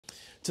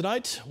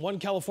Tonight, one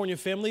California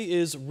family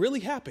is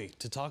really happy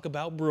to talk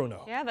about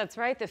Bruno. Yeah, that's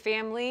right. The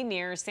family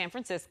near San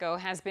Francisco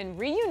has been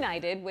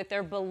reunited with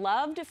their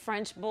beloved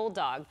French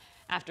bulldog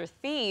after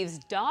thieves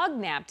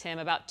dog-napped him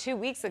about 2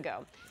 weeks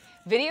ago.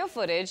 Video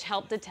footage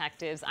helped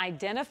detectives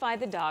identify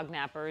the dog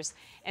nappers,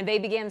 and they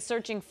began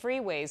searching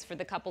freeways for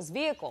the couple's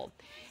vehicle.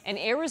 An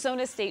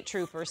Arizona state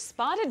trooper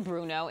spotted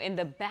Bruno in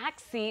the back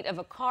seat of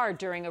a car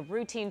during a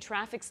routine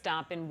traffic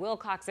stop in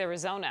Willcox,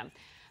 Arizona.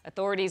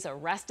 Authorities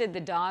arrested the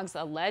dog's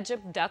alleged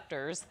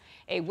abductors.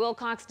 A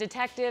Willcox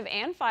detective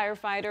and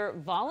firefighter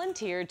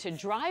volunteered to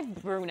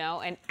drive Bruno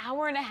an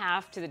hour and a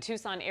half to the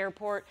Tucson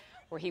airport,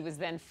 where he was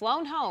then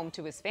flown home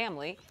to his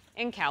family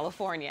in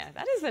California.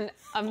 That is an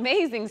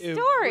amazing story. It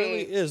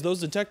really is. Those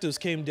detectives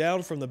came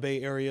down from the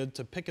Bay Area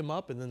to pick him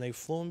up, and then they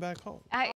flew him back home.